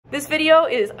This video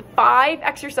is 5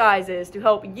 exercises to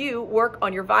help you work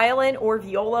on your violin or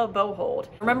viola bow hold.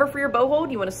 Remember, for your bow hold,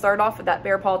 you want to start off with that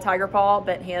bear paw, tiger paw,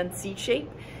 bent hand, C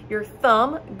shape. Your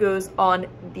thumb goes on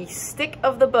the stick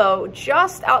of the bow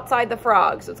just outside the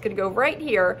frog. So it's going to go right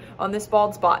here on this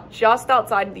bald spot, just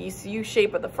outside of the U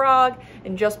shape of the frog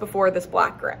and just before this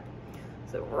black grip.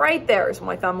 So right there is where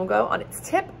my thumb will go on its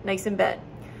tip, nice and bent.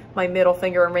 My middle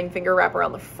finger and ring finger wrap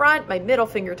around the front. My middle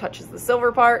finger touches the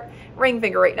silver part, ring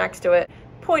finger right next to it.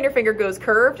 Pointer finger goes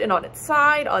curved and on its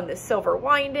side on this silver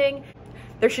winding.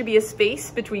 There should be a space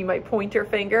between my pointer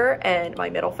finger and my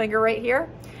middle finger right here.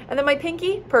 And then my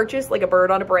pinky perches like a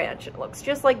bird on a branch. It looks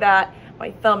just like that.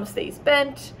 My thumb stays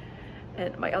bent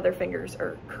and my other fingers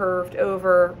are curved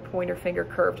over, pointer finger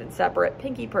curved and separate,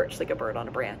 pinky perched like a bird on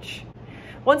a branch.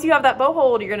 Once you have that bow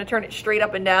hold, you're going to turn it straight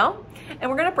up and down, and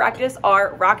we're going to practice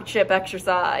our rocket ship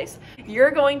exercise.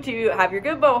 You're going to have your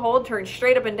good bow hold turn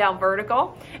straight up and down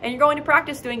vertical, and you're going to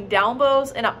practice doing down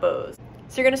bows and up bows.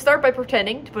 So you're going to start by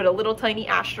pretending to put a little tiny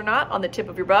astronaut on the tip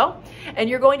of your bow, and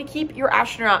you're going to keep your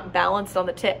astronaut balanced on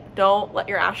the tip. Don't let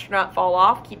your astronaut fall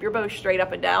off. Keep your bow straight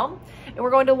up and down. And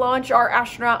we're going to launch our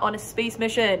astronaut on a space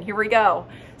mission. Here we go.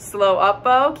 Slow up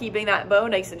bow, keeping that bow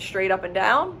nice and straight up and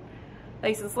down.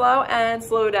 Nice and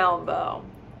slow down bow.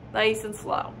 Nice and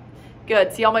slow.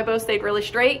 Good. See how my bow stayed really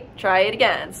straight? Try it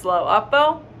again. Slow up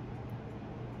bow.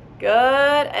 Good.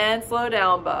 And slow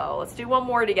down bow. Let's do one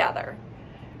more together.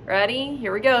 Ready?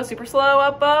 Here we go. Super slow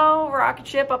up bow. Rocket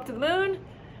ship up to the moon.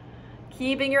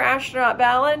 Keeping your astronaut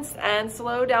balanced and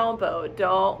slow down bow.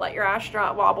 Don't let your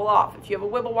astronaut wobble off. If you have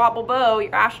a wibble wobble bow,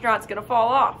 your astronaut's going to fall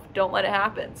off. Don't let it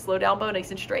happen. Slow down bow nice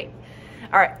and straight.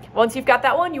 All right, once you've got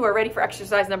that one, you are ready for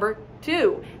exercise number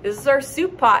 2. This is our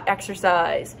soup pot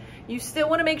exercise. You still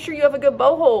want to make sure you have a good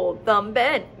bow hold, thumb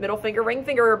bent, middle finger, ring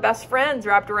finger are best friends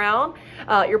wrapped around.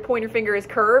 Your pointer finger is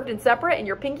curved and separate, and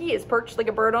your pinky is perched like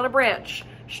a bird on a branch.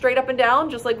 Straight up and down,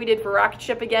 just like we did for rocket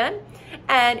ship again.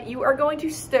 And you are going to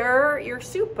stir your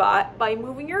soup pot by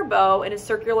moving your bow in a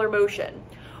circular motion.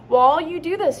 While you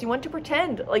do this, you want to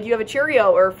pretend like you have a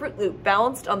Cheerio or a Fruit Loop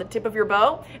balanced on the tip of your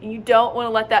bow, and you don't want to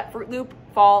let that Fruit Loop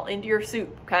fall into your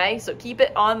soup, okay? So keep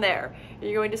it on there.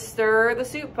 You're going to stir the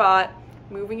soup pot,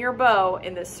 moving your bow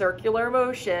in this circular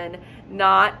motion,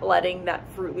 not letting that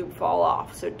Fruit Loop fall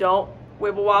off. So don't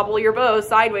wibble wobble your bow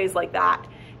sideways like that.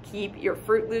 Keep your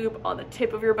Fruit Loop on the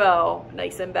tip of your bow,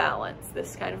 nice and balanced,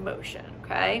 this kind of motion,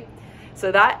 okay? So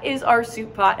that is our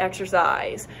soup pot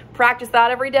exercise. Practice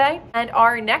that every day. And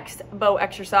our next bow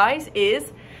exercise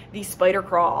is the spider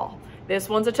crawl. This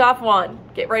one's a tough one.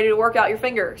 Get ready to work out your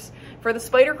fingers. For the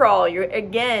spider crawl, you're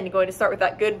again going to start with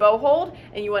that good bow hold,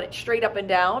 and you want it straight up and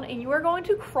down, and you are going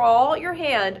to crawl your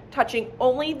hand touching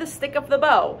only the stick of the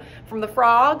bow from the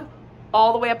frog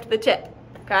all the way up to the tip.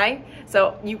 Okay,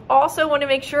 so you also want to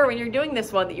make sure when you're doing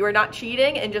this one that you are not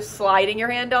cheating and just sliding your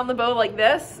hand down the bow like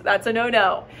this. That's a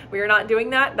no-no. We are not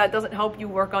doing that. That doesn't help you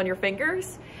work on your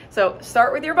fingers. So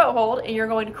start with your bow hold, and you're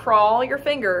going to crawl your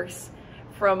fingers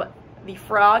from the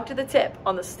frog to the tip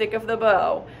on the stick of the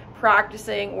bow,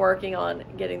 practicing working on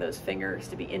getting those fingers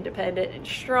to be independent and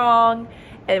strong.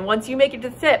 And once you make it to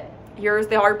the tip, here's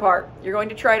the hard part. You're going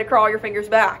to try to crawl your fingers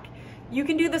back. You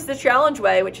can do this the challenge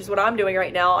way, which is what I'm doing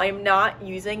right now. I am not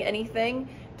using anything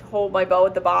to hold my bow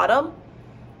at the bottom.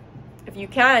 If you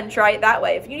can, try it that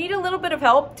way. If you need a little bit of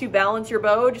help to balance your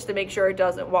bow, just to make sure it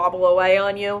doesn't wobble away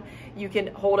on you, you can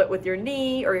hold it with your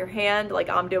knee or your hand like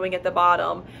I'm doing at the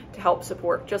bottom to help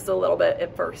support just a little bit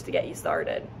at first to get you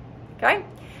started. Okay?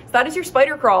 So that is your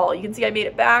spider crawl. You can see I made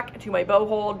it back to my bow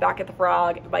hold, back at the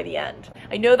frog by the end.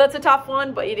 I know that's a tough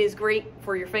one, but it is great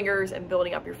for your fingers and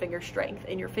building up your finger strength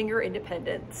and your finger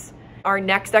independence. Our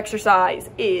next exercise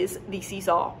is the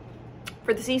seesaw.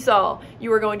 For the seesaw,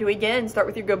 you are going to again start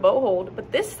with your good bow hold,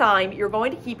 but this time you're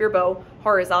going to keep your bow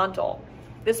horizontal.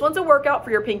 This one's a workout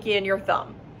for your pinky and your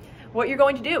thumb. What you're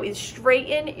going to do is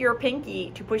straighten your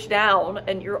pinky to push down,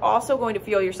 and you're also going to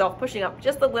feel yourself pushing up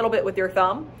just a little bit with your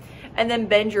thumb, and then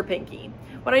bend your pinky.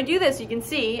 When I do this, you can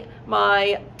see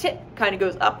my tip kind of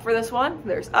goes up for this one.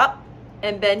 There's up,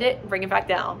 and bend it, and bring it back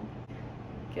down.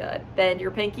 Good. Bend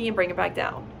your pinky and bring it back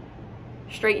down.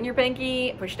 Straighten your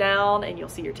pinky, push down, and you'll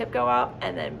see your tip go up,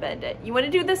 and then bend it. You want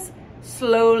to do this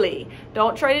slowly.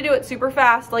 Don't try to do it super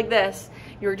fast like this.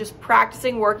 You're just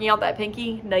practicing working out that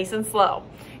pinky nice and slow.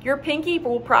 Your pinky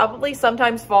will probably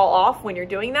sometimes fall off when you're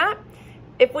doing that.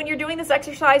 If when you're doing this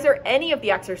exercise or any of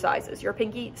the exercises, your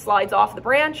pinky slides off the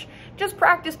branch, just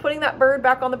practice putting that bird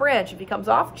back on the branch. If he comes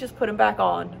off, just put him back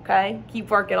on, okay? Keep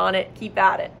working on it, keep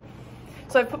at it.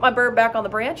 So I've put my bird back on the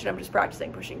branch, and I'm just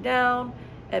practicing pushing down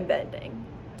and bending.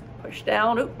 Push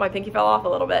down, oop, my pinky fell off a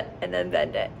little bit, and then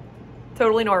bend it.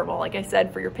 Totally normal, like I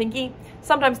said, for your pinky,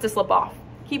 sometimes to slip off.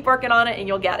 Keep working on it and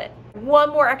you'll get it. One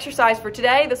more exercise for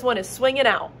today. This one is swinging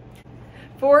out.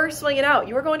 For swinging out,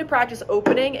 you are going to practice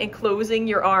opening and closing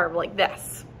your arm like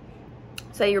this.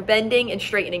 So you're bending and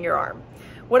straightening your arm.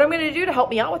 What I'm going to do to help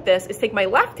me out with this is take my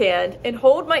left hand and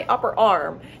hold my upper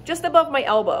arm just above my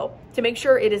elbow to make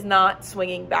sure it is not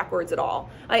swinging backwards at all.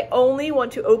 I only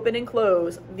want to open and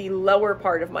close the lower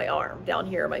part of my arm. Down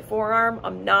here, my forearm,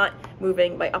 I'm not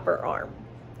moving my upper arm.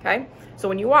 Okay? So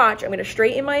when you watch, I'm going to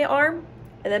straighten my arm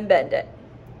and then bend it.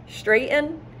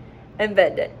 Straighten and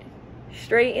bend it.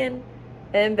 Straighten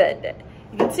and bend it.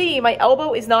 You can see my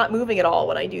elbow is not moving at all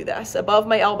when I do this. Above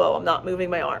my elbow, I'm not moving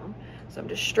my arm. So I'm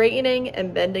just straightening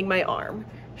and bending my arm.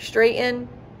 Straighten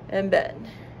and bend.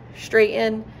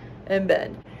 Straighten and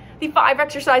bend. The 5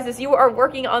 exercises you are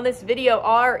working on this video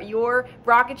are your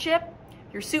rocket ship,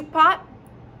 your soup pot,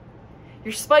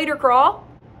 your spider crawl,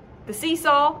 the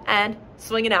seesaw, and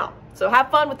swinging out. So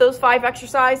have fun with those 5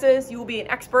 exercises. You will be an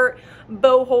expert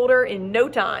bow holder in no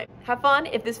time. Have fun.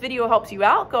 If this video helps you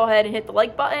out, go ahead and hit the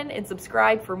like button and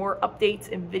subscribe for more updates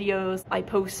and videos I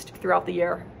post throughout the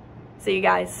year. See you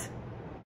guys.